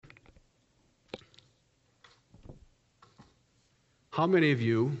How many of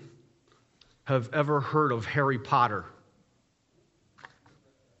you have ever heard of Harry Potter?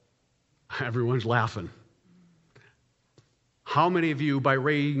 Everyone's laughing. How many of you, by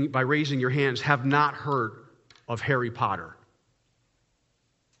raising your hands, have not heard of Harry Potter?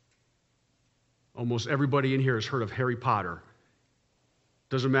 Almost everybody in here has heard of Harry Potter.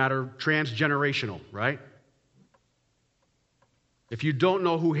 Doesn't matter, transgenerational, right? If you don't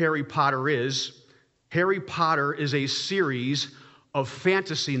know who Harry Potter is a series of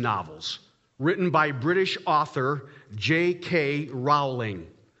fantasy novels written by British author J.K. Rowling.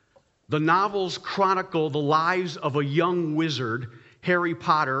 The novels chronicle the lives of a young wizard, Harry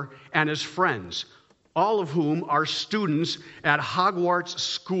Potter, and his friends, all of whom are students at Hogwarts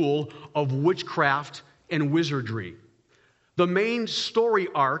School of Witchcraft and Wizardry. The main story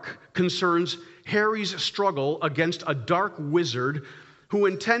arc concerns Harry's struggle against a dark wizard who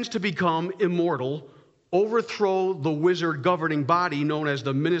intends to become immortal, overthrow the wizard governing body known as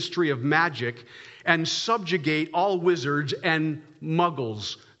the Ministry of Magic, and subjugate all wizards and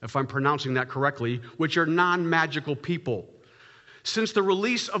muggles, if I'm pronouncing that correctly, which are non-magical people. Since the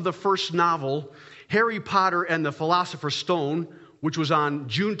release of the first novel, Harry Potter and the Philosopher's Stone, which was on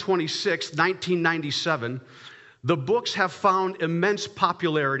June 26, 1997, the books have found immense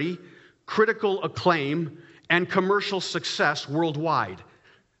popularity, critical acclaim, and commercial success worldwide.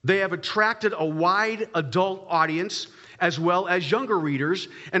 They have attracted a wide adult audience as well as younger readers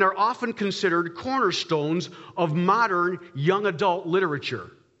and are often considered cornerstones of modern young adult literature.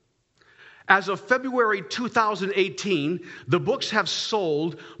 As of February 2018, the books have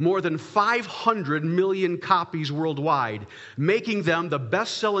sold more than 500 million copies worldwide, making them the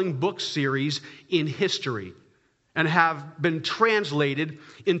best-selling book series in history, and have been translated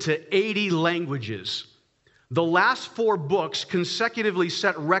into 80 languages. The last 4 books consecutively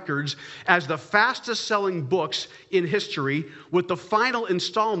set records as the fastest-selling books in history, with the final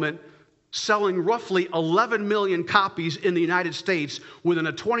installment selling roughly 11 million copies in the United States within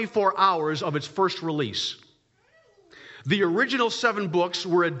 24 hours of its first release. The original 7 books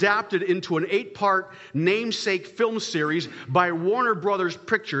were adapted into an 8-part namesake film series by Warner Brothers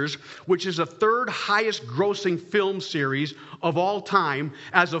Pictures, which is the 3rd highest grossing film series of all time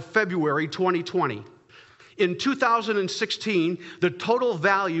as of February 2020. In 2016, the total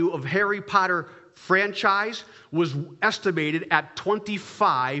value of Harry Potter franchise was estimated at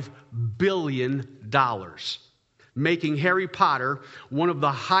 $25 billion, making Harry Potter one of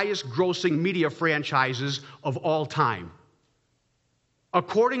the highest grossing media franchises of all time.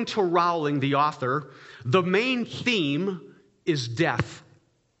 According to Rowling, the author, the main theme is death.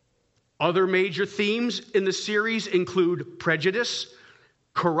 Other major themes in the series include prejudice,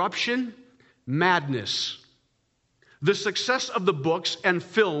 corruption, madness. The success of the books and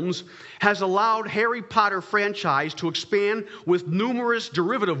films has allowed Harry Potter franchise to expand with numerous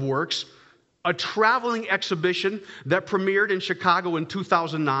derivative works, a traveling exhibition that premiered in Chicago in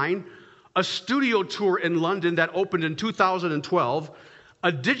 2009, a studio tour in London that opened in 2012,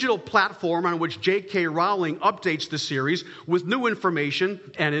 a digital platform on which J.K. Rowling updates the series with new information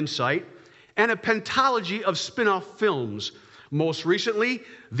and insight, and a pentalogy of spin-off films. Most recently,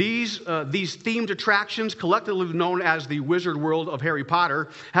 these themed attractions, collectively known as the Wizard World of Harry Potter,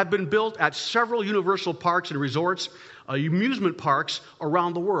 have been built at several Universal parks and resorts, amusement parks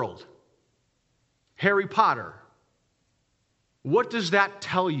around the world. Harry Potter. What does that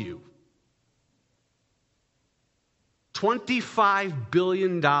tell you? $25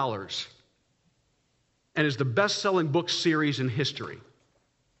 billion, and is the best-selling book series in history.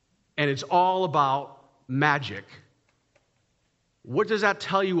 And it's all about magic. What does that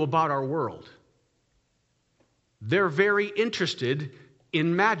tell you about our world? They're very interested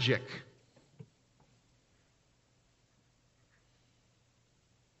in magic.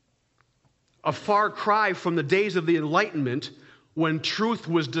 A far cry from the days of the Enlightenment, when truth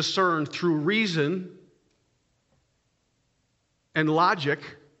was discerned through reason and logic.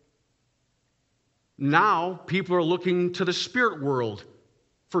 Now people are looking to the spirit world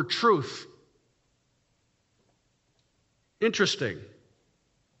for truth. Interesting.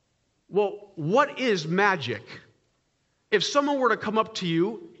 Well, what is magic? If someone were to come up to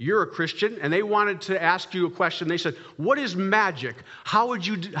you, you're a Christian, and they wanted to ask you a question, they said, "What is magic?" How would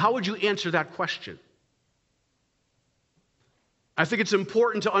you answer that question? I think it's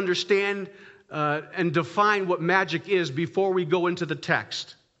important to understand and define what magic is before we go into the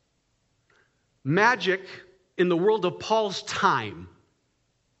text. Magic in the world of Paul's time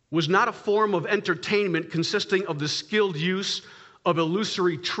was not a form of entertainment consisting of the skilled use of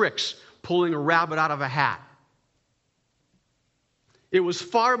illusory tricks, pulling a rabbit out of a hat. It was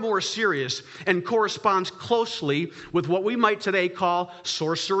far more serious and corresponds closely with what we might today call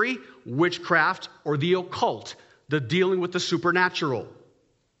sorcery, witchcraft, or the occult, the dealing with the supernatural.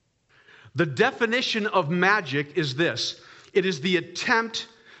 The definition of magic is this: it is the attempt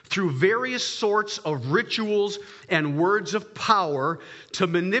through various sorts of rituals and words of power to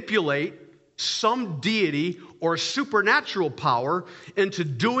manipulate some deity or supernatural power into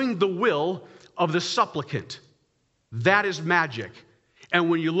doing the will of the supplicant. That is magic. And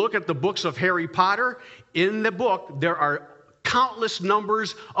when you look at the books of Harry Potter, in the book, there are countless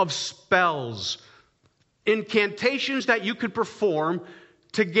numbers of spells, incantations that you could perform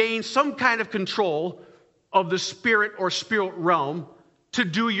to gain some kind of control of the spirit or spirit realm to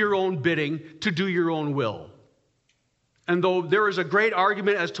do your own bidding, to do your own will. And though there is a great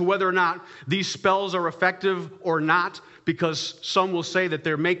argument as to whether or not these spells are effective or not, because some will say that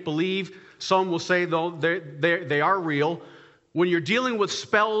they're make-believe, some will say, though, they are real. When you're dealing with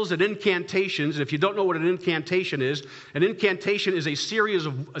spells and incantations, if you don't know what an incantation is a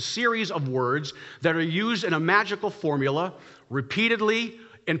series of words that are used in a magical formula repeatedly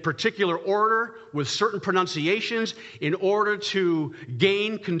in particular order with certain pronunciations in order to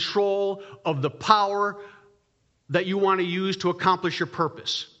gain control of the power that you want to use to accomplish your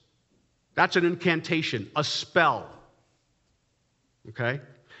purpose. That's an incantation, a spell. Okay?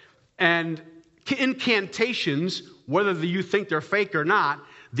 And incantations, whether you think they're fake or not,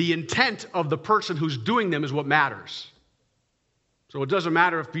 the intent of the person who's doing them is what matters. So it doesn't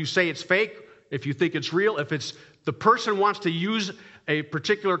matter if you say it's fake, if you think it's real, if it's the person wants to use a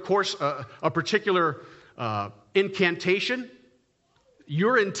particular course, a particular incantation,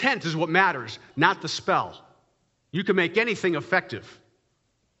 your intent is what matters, not the spell. You can make anything effective.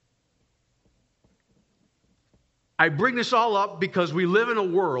 I bring this all up because we live in a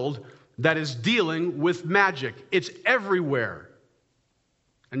world that is dealing with magic. It's everywhere.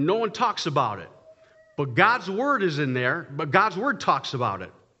 And no one talks about it. But God's Word is in there, but God's Word talks about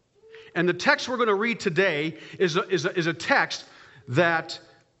it. And the text we're going to read today is a text that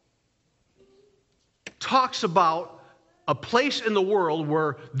talks about a place in the world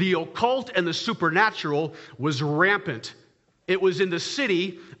where the occult and the supernatural was rampant. It was in the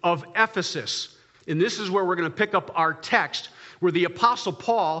city of Ephesus. And this is where we're going to pick up our text, where the Apostle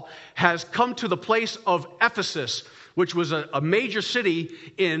Paul has come to the place of Ephesus, which was a major city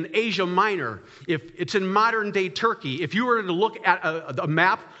in Asia Minor. It's in modern-day Turkey. If you were to look at a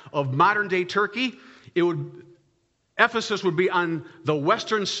map of modern-day Turkey, Ephesus would be on the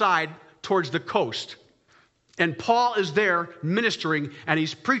western side towards the coast. And Paul is there ministering, and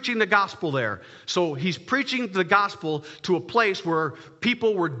he's preaching the gospel there. So he's preaching the gospel to a place where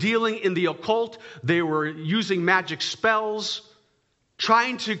people were dealing in the occult. They were using magic spells,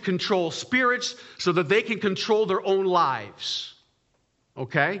 trying to control spirits so that they can control their own lives.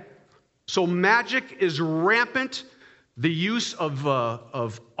 Okay? So magic is rampant. The use of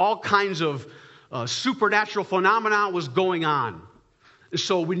all kinds of supernatural phenomena was going on.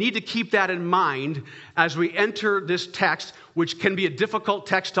 So we need to keep that in mind as we enter this text, which can be a difficult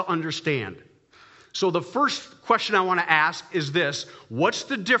text to understand. So the first question I want to ask is this: what's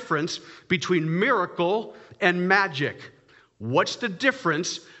the difference between miracle and magic? What's the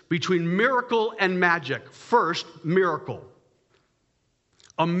difference between miracle and magic? First, miracle.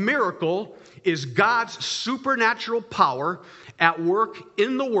 A miracle is God's supernatural power at work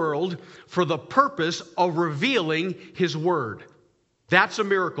in the world for the purpose of revealing His Word. That's a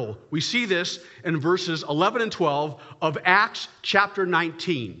miracle. We see this in verses 11 and 12 of Acts chapter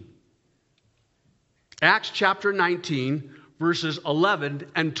 19. Acts chapter 19, verses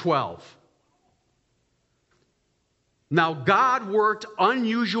 11 and 12. Now God worked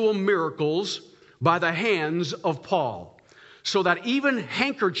unusual miracles by the hands of Paul, so that even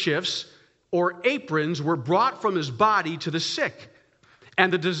handkerchiefs or aprons were brought from his body to the sick,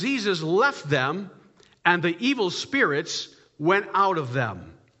 and the diseases left them, and the evil spirits went out of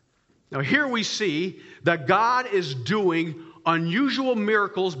them. Now here we see that God is doing unusual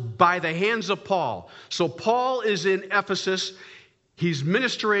miracles by the hands of Paul. So Paul is in Ephesus, he's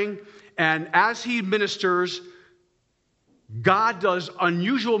ministering, and as he ministers, God does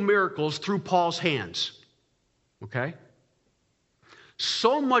unusual miracles through Paul's hands. Okay?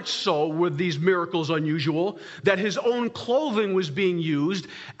 So much so were these miracles unusual that his own clothing was being used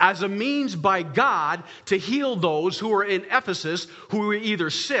as a means by God to heal those who were in Ephesus who were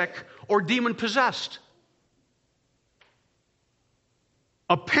either sick or demon-possessed.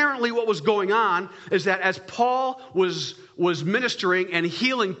 Apparently what was going on is that as Paul was ministering and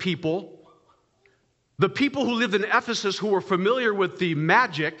healing people, the people who lived in Ephesus who were familiar with the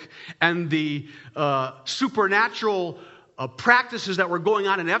magic and the supernatural practices that were going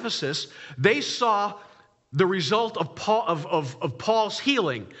on in Ephesus, they saw the result of Paul's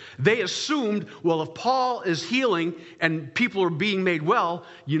healing. They assumed, well, if Paul is healing and people are being made well,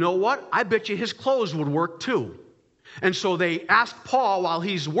 you know what? I bet you his clothes would work too. And so they asked Paul, while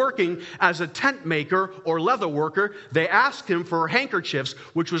he's working as a tent maker or leather worker, they asked him for handkerchiefs,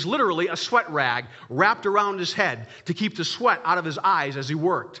 which was literally a sweat rag wrapped around his head to keep the sweat out of his eyes as he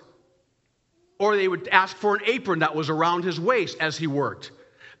worked. Or they would ask for an apron that was around his waist as he worked.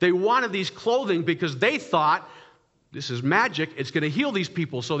 They wanted these clothing because they thought, this is magic, it's going to heal these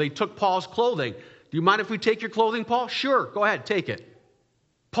people. So they took Paul's clothing. Do you mind if we take your clothing, Paul? Sure, go ahead, take it.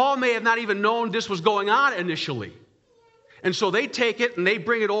 Paul may have not even known this was going on initially. And so they take it and they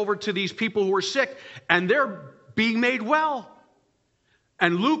bring it over to these people who are sick, and they're being made well.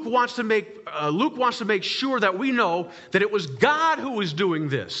 And Luke wants to make sure that we know that it was God who was doing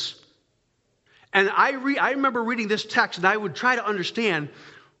this. And I remember reading this text, and I would try to understand,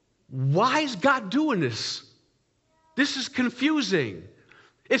 why is God doing this? This is confusing.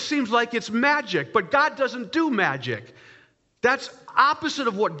 It seems like it's magic, but God doesn't do magic. That's opposite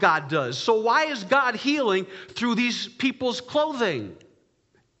of what God does. So why is God healing through these people's clothing?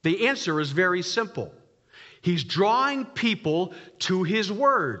 The answer is very simple. He's drawing people to his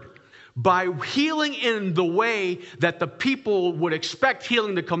word. By healing in the way that the people would expect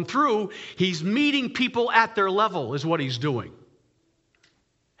healing to come through, he's meeting people at their level, is what he's doing.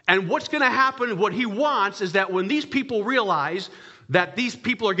 And what's going to happen, what he wants, is that when these people realize that these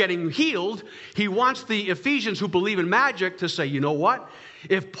people are getting healed, he wants the Ephesians who believe in magic to say, you know what?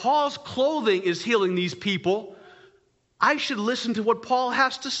 If Paul's clothing is healing these people, I should listen to what Paul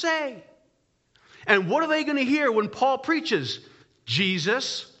has to say. And what are they going to hear when Paul preaches?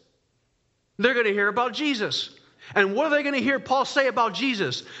 Jesus. They're going to hear about Jesus. And what are they going to hear Paul say about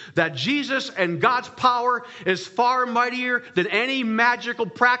Jesus? That Jesus and God's power is far mightier than any magical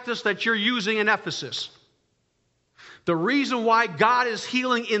practice that you're using in Ephesus. The reason why God is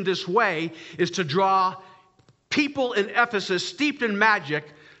healing in this way is to draw people in Ephesus steeped in magic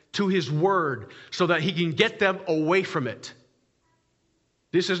to his word so that he can get them away from it.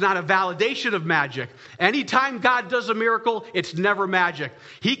 This is not a validation of magic. Anytime God does a miracle, it's never magic.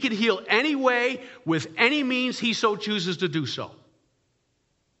 He can heal any way, with any means he so chooses to do so.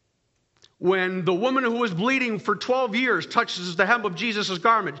 When the woman who was bleeding for 12 years touches the hem of Jesus'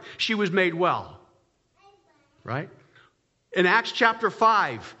 garment, she was made well. Right? In Acts chapter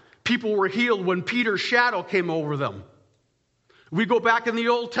 5, people were healed when Peter's shadow came over them. We go back in the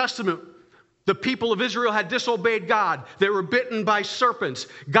Old Testament. The people of Israel had disobeyed God. They were bitten by serpents.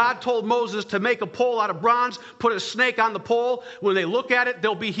 God told Moses to make a pole out of bronze, put a snake on the pole. When they look at it,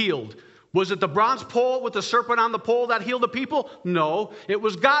 they'll be healed. Was it the bronze pole with the serpent on the pole that healed the people? No, it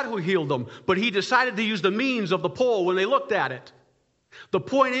was God who healed them. But he decided to use the means of the pole when they looked at it. The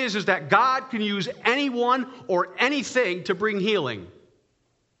point is that God can use anyone or anything to bring healing.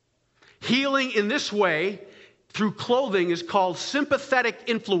 Healing in this way, through clothing, is called sympathetic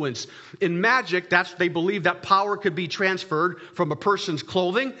influence. In magic, they believe that power could be transferred from a person's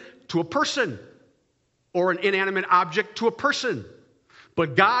clothing to a person, or an inanimate object to a person.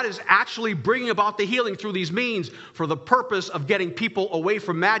 But God is actually bringing about the healing through these means for the purpose of getting people away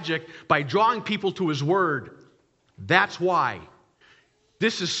from magic by drawing people to his word. That's why.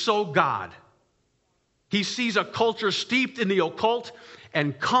 This is so God. He sees a culture steeped in the occult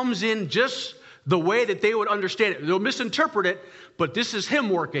and comes in just the way that they would understand it. They'll misinterpret it, but this is him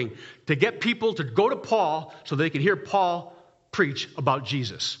working to get people to go to Paul so they can hear Paul preach about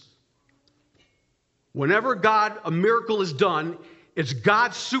Jesus. Whenever a miracle is done, it's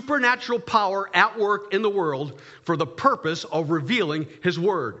God's supernatural power at work in the world for the purpose of revealing his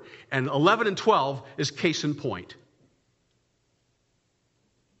word. And 11 and 12 is case in point.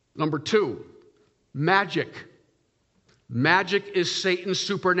 Number 2, magic. Magic is Satan's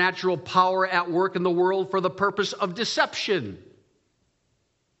supernatural power at work in the world for the purpose of deception.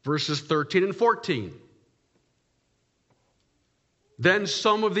 Verses 13 and 14. Then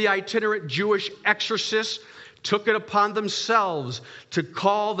some of the itinerant Jewish exorcists took it upon themselves to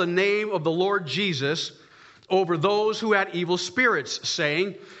call the name of the Lord Jesus over those who had evil spirits,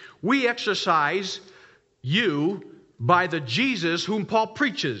 saying, "We exorcise you by the Jesus whom Paul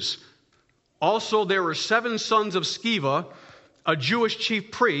preaches." Also, there were 7 sons of Sceva, a Jewish chief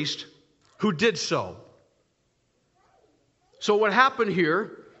priest, who did so. So what happened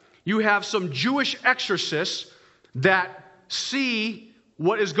here, you have some Jewish exorcists that see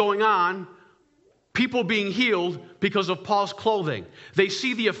what is going on, people being healed because of Paul's clothing. They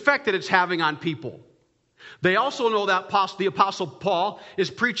see the effect that it's having on people. They also know that the Apostle Paul is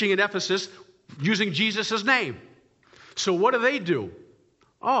preaching in Ephesus using Jesus' name. So what do?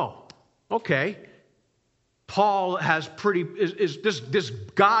 Oh, okay. Paul has this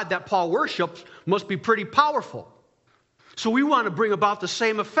God that Paul worships must be pretty powerful. So we want to bring about the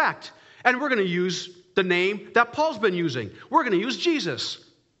same effect. And we're going to use the name that Paul's been using. We're going to use Jesus.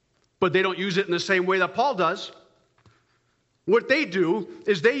 But they don't use it in the same way that Paul does. What they do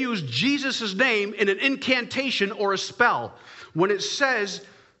is they use Jesus' name in an incantation or a spell. When it says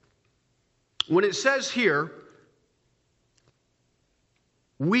here,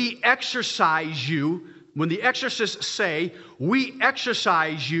 we exorcise you, when the exorcists say, we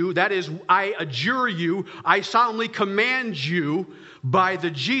exorcise you, that is, I adjure you, I solemnly command you by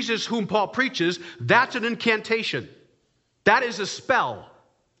the Jesus whom Paul preaches, that's an incantation. That is a spell.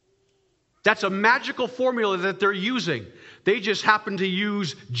 That's a magical formula that they're using. They just happen to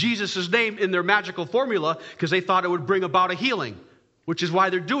use Jesus' name in their magical formula because they thought it would bring about a healing, which is why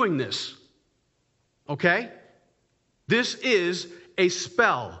they're doing this. Okay? This is a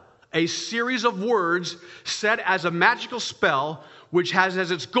spell, a series of words set as a magical spell which has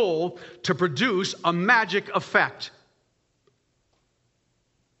as its goal to produce a magic effect.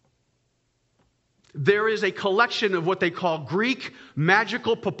 There is a collection of what they call Greek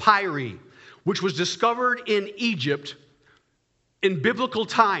magical papyri, which was discovered in Egypt in biblical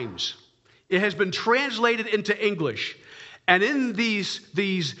times. It has been translated into English. And in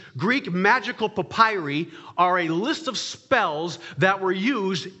these Greek magical papyri are a list of spells that were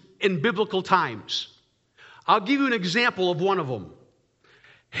used in biblical times. I'll give you an example of one of them.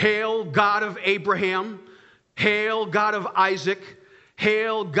 Hail, God of Abraham. Hail, God of Isaac.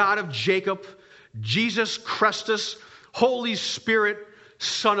 Hail, God of Jacob. Jesus Christus, Holy Spirit,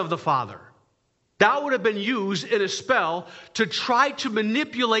 Son of the Father. That would have been used in a spell to try to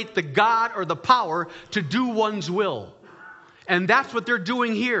manipulate the God or the power to do one's will. And that's what they're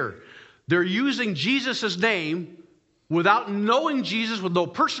doing here. They're using Jesus' name without knowing Jesus, with no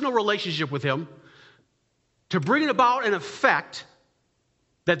personal relationship with him, to bring about an effect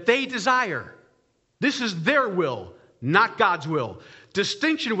that they desire. This is their will, not God's will.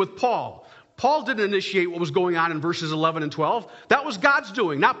 Distinction with Paul. Paul didn't initiate what was going on in verses 11 and 12. That was God's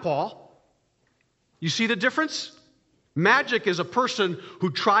doing, not Paul. You see the difference? Magic is a person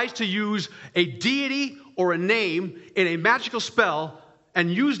who tries to use a deity or a name in a magical spell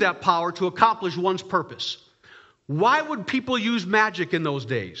and use that power to accomplish one's purpose. Why would people use magic in those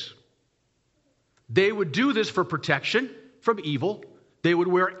days? They would do this for protection from evil. They would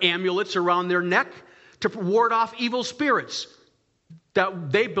wear amulets around their neck to ward off evil spirits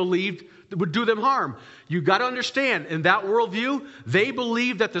that they believed would do them harm. You got to understand, in that worldview, they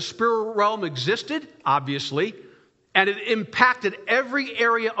believed that the spirit realm existed, obviously, and it impacted every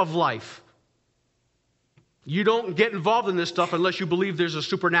area of life. You don't get involved in this stuff unless you believe there's a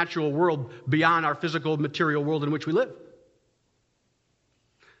supernatural world beyond our physical material world in which we live.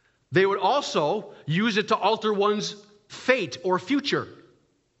 They would also use it to alter one's fate or future.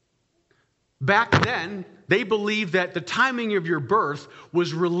 Back then, they believed that the timing of your birth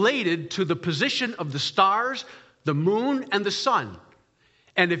was related to the position of the stars, the moon, and the sun.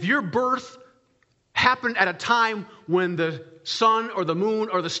 And if your birth happened at a time when the sun or the moon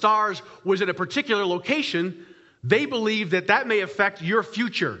or the stars was at a particular location, they believed that that may affect your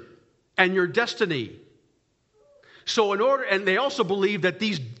future and your destiny. So and they also believed that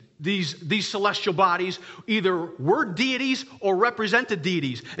these celestial bodies either were deities or represented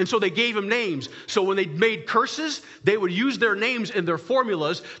deities. And so they gave them names. So when they made curses, they would use their names in their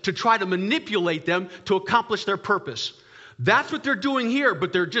formulas to try to manipulate them to accomplish their purpose. That's what they're doing here,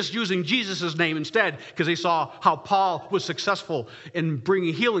 but they're just using Jesus' name instead because they saw how Paul was successful in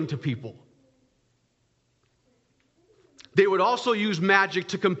bringing healing to people. They would also use magic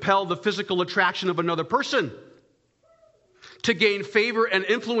to compel the physical attraction of another person, to gain favor and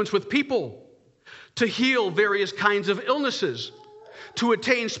influence with people, to heal various kinds of illnesses, to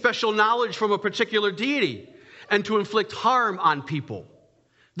attain special knowledge from a particular deity, and to inflict harm on people.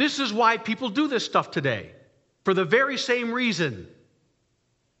 This is why people do this stuff today, for the very same reason.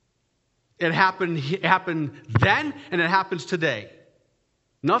 It happened then, and it happens today.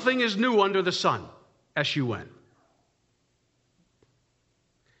 Nothing is new under the sun, S-U-N.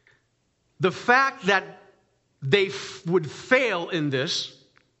 The fact that they would fail in this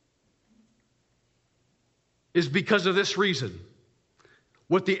is because of this reason.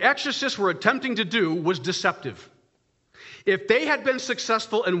 What the exorcists were attempting to do was deceptive. If they had been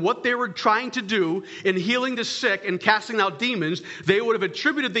successful in what they were trying to do in healing the sick and casting out demons, they would have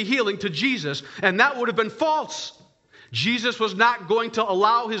attributed the healing to Jesus, and that would have been false. Jesus was not going to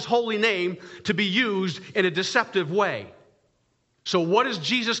allow his holy name to be used in a deceptive way. So what is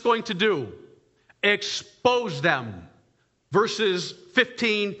Jesus going to do? Expose them. verses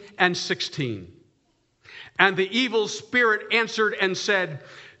 15 and 16. And the evil spirit answered and said,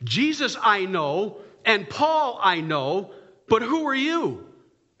 Jesus I know, and Paul I know, but who are you?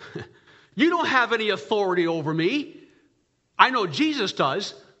 You don't have any authority over me. I know Jesus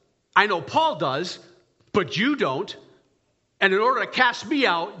does. I know Paul does, but you don't. And in order to cast me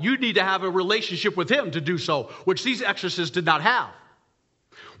out, you need to have a relationship with him to do so, which these exorcists did not have.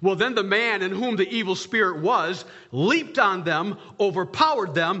 Well, then the man in whom the evil spirit was leaped on them,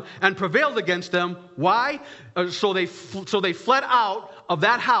 overpowered them, and prevailed against them. Why? So they fled out of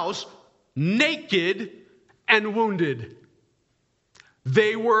that house naked and wounded.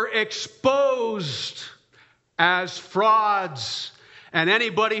 They were exposed as frauds. And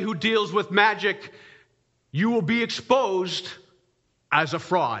anybody who deals with magic, you will be exposed as a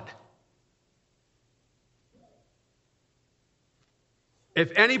fraud.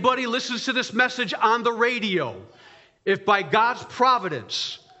 If anybody listens to this message on the radio, if by God's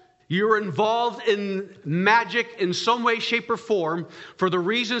providence you're involved in magic in some way, shape, or form, for the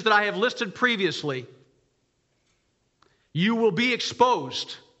reasons that I have listed previously, you will be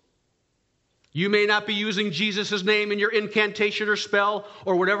exposed. You may not be using Jesus' name in your incantation or spell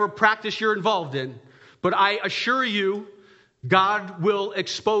or whatever practice you're involved in, but I assure you, God will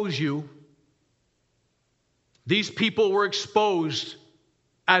expose you. These people were exposed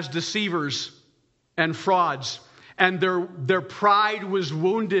as deceivers and frauds, and their pride was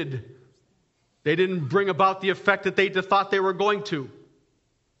wounded. They didn't bring about the effect that they thought they were going to.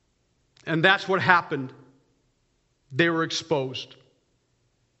 And that's what happened. They were exposed.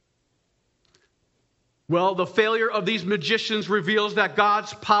 Well, the failure of these magicians reveals that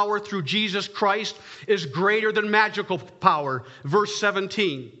God's power through Jesus Christ is greater than magical power. Verse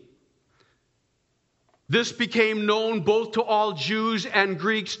 17. This became known both to all Jews and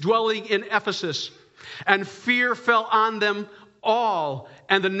Greeks dwelling in Ephesus, and fear fell on them all,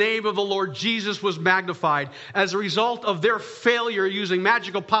 and the name of the Lord Jesus was magnified. As a result of their failure using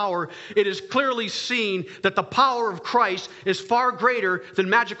magical power, it is clearly seen that the power of Christ is far greater than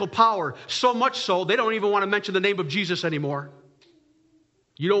magical power. So much so, they don't even want to mention the name of Jesus anymore.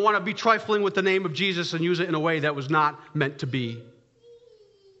 You don't want to be trifling with the name of Jesus and use it in a way that was not meant to be.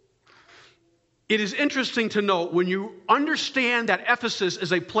 It is interesting to note when you understand that Ephesus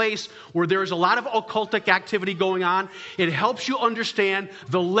is a place where there is a lot of occultic activity going on, it helps you understand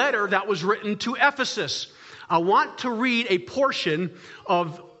the letter that was written to Ephesus. I want to read a portion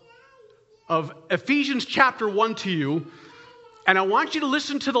of Ephesians chapter 1 to you, and I want you to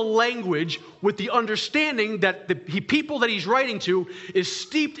listen to the language with the understanding that the people that he's writing to is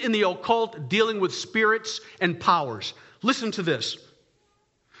steeped in the occult, dealing with spirits and powers. Listen to this.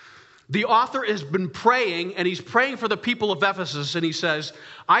 The author has been praying, and he's praying for the people of Ephesus, and he says,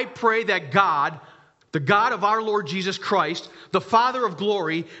 I pray that God, the God of our Lord Jesus Christ, the Father of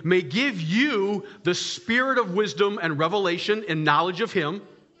glory, may give you the spirit of wisdom and revelation and knowledge of him,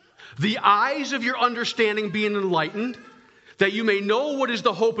 the eyes of your understanding being enlightened, that you may know what is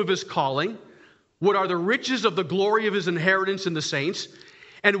the hope of his calling, what are the riches of the glory of his inheritance in the saints,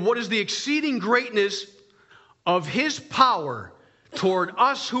 and what is the exceeding greatness of his power toward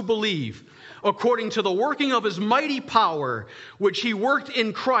us who believe, according to the working of his mighty power, which he worked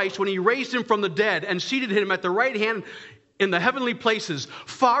in Christ when he raised him from the dead and seated him at the right hand in the heavenly places,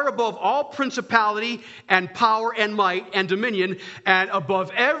 far above all principality and power and might and dominion, and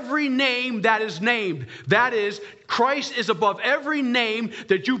above every name that is named. That is, Christ is above every name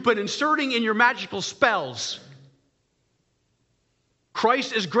that you've been inserting in your magical spells.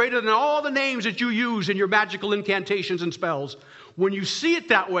 Christ is greater than all the names that you use in your magical incantations and spells. When you see it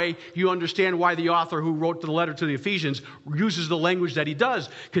that way, you understand why the author who wrote the letter to the Ephesians uses the language that he does,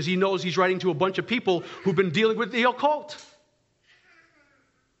 because he knows he's writing to a bunch of people who've been dealing with the occult.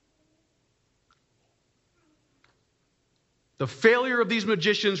 The failure of these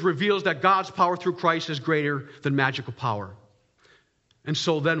magicians reveals that God's power through Christ is greater than magical power. And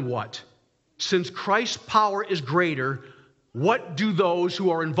so then what? Since Christ's power is greater, what do those who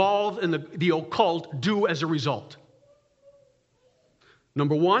are involved in the occult do as a result?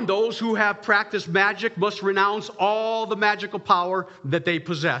 Number one, those who have practiced magic must renounce all the magical power that they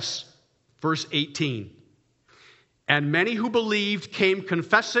possess. Verse 18. And many who believed came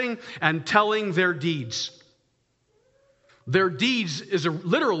confessing and telling their deeds. Their deeds is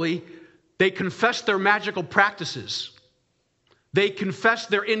literally, they confess their magical practices. They confess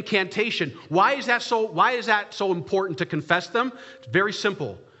their incantation. Why is that so important to confess them? It's very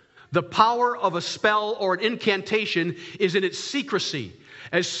simple. The power of a spell or an incantation is in its secrecy.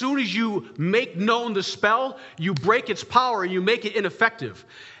 As soon as you make known the spell, you break its power and you make it ineffective.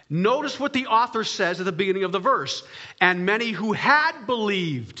 Notice what the author says at the beginning of the verse. And many who had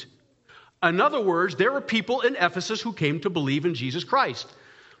believed. In other words, there were people in Ephesus who came to believe in Jesus Christ.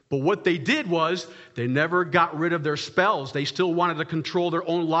 But what they did was they never got rid of their spells. They still wanted to control their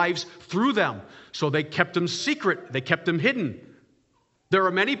own lives through them. So they kept them secret. They kept them hidden. There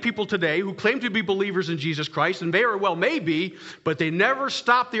are many people today who claim to be believers in Jesus Christ, and very well may be, but they never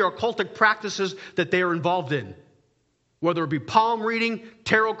stop the occultic practices that they are involved in. Whether it be palm reading,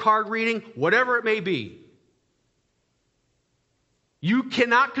 tarot card reading, whatever it may be. You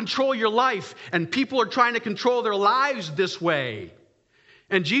cannot control your life, and people are trying to control their lives this way.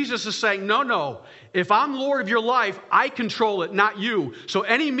 And Jesus is saying, no. If I'm Lord of your life, I control it, not you. So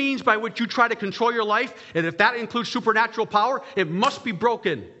any means by which you try to control your life, and if that includes supernatural power, it must be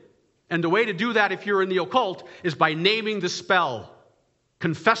broken. And the way to do that if you're in the occult is by naming the spell,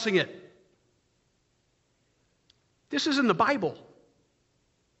 confessing it. This is in the Bible.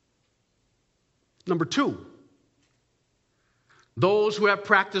 Number 2, those who have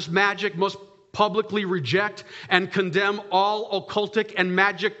practiced magic must publicly reject and condemn all occultic and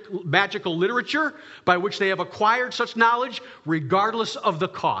magical literature by which they have acquired such knowledge, regardless of the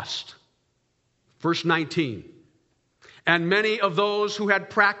cost. Verse 19. And many of those who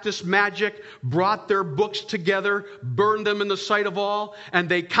had practiced magic brought their books together, burned them in the sight of all, and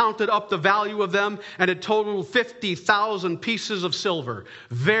they counted up the value of them, and it totaled 50,000 pieces of silver.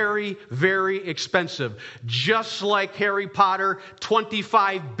 Very, very expensive. Just like Harry Potter,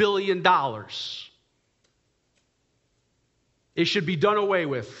 $25 billion. It should be done away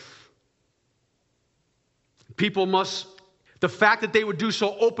with. People must... The fact that they would do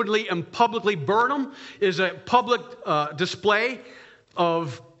so openly and publicly burn them is a public display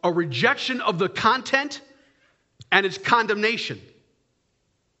of a rejection of the content and its condemnation.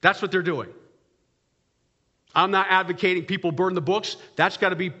 That's what they're doing. I'm not advocating people burn the books. That's got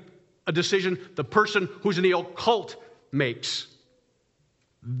to be a decision the person who's in the occult makes.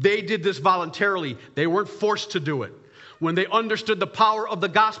 They did this voluntarily. They weren't forced to do it. When they understood the power of the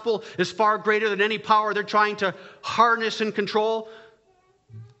gospel is far greater than any power they're trying to harness and control,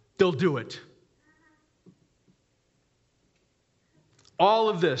 they'll do it. All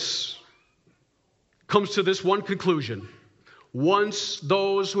of this comes to this one conclusion. Once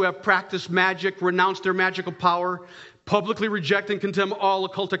those who have practiced magic renounce their magical power, publicly reject and condemn all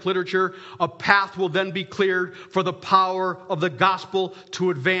occultic literature, a path will then be cleared for the power of the gospel to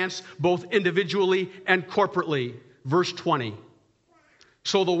advance both individually and corporately. Verse 20.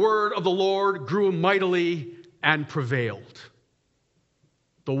 So the word of the Lord grew mightily and prevailed.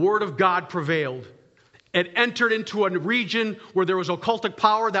 The word of God prevailed. It entered into a region where there was occultic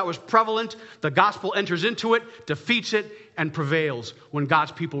power that was prevalent. The gospel enters into it, defeats it, and prevails when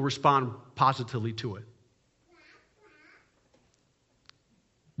God's people respond positively to it.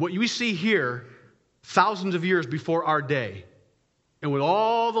 What you see here, thousands of years before our day, and with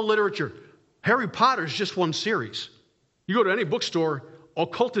all the literature, Harry Potter is just one series. You go to any bookstore,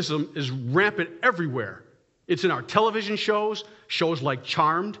 occultism is rampant everywhere. It's in our television shows like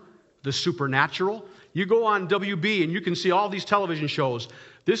Charmed, The Supernatural. You go on WB and you can see all these television shows.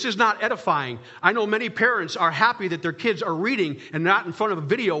 This is not edifying. I know many parents are happy that their kids are reading and not in front of a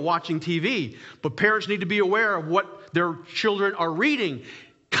video watching TV. But parents need to be aware of what their children are reading.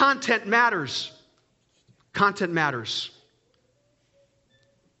 Content matters. Content matters.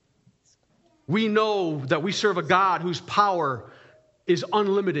 We know that we serve a God whose power is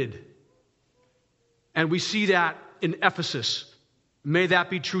unlimited. And we see that in Ephesus. May that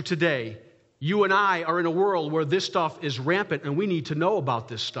be true today. You and I are in a world where this stuff is rampant, and we need to know about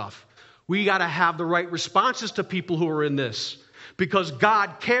this stuff. We got to have the right responses to people who are in this, because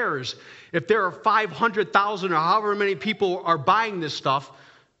God cares. If there are 500,000 or however many people are buying this stuff,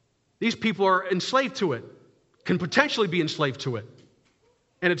 these people are enslaved to it, can potentially be enslaved to it.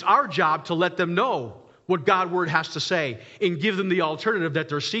 And it's our job to let them know what God's word has to say and give them the alternative that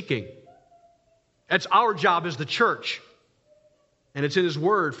they're seeking. It's our job as the church. And it's in his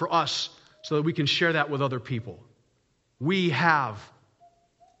word for us so that we can share that with other people. We have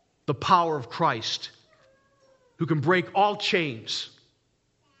the power of Christ who can break all chains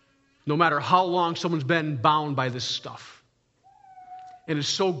no matter how long someone's been bound by this stuff. And it's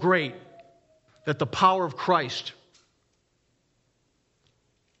so great that the power of Christ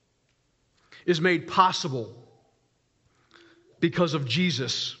is made possible because of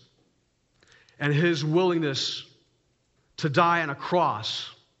Jesus and his willingness to die on a cross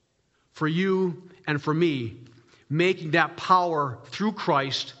for you and for me, making that power through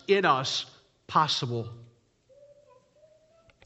Christ in us possible.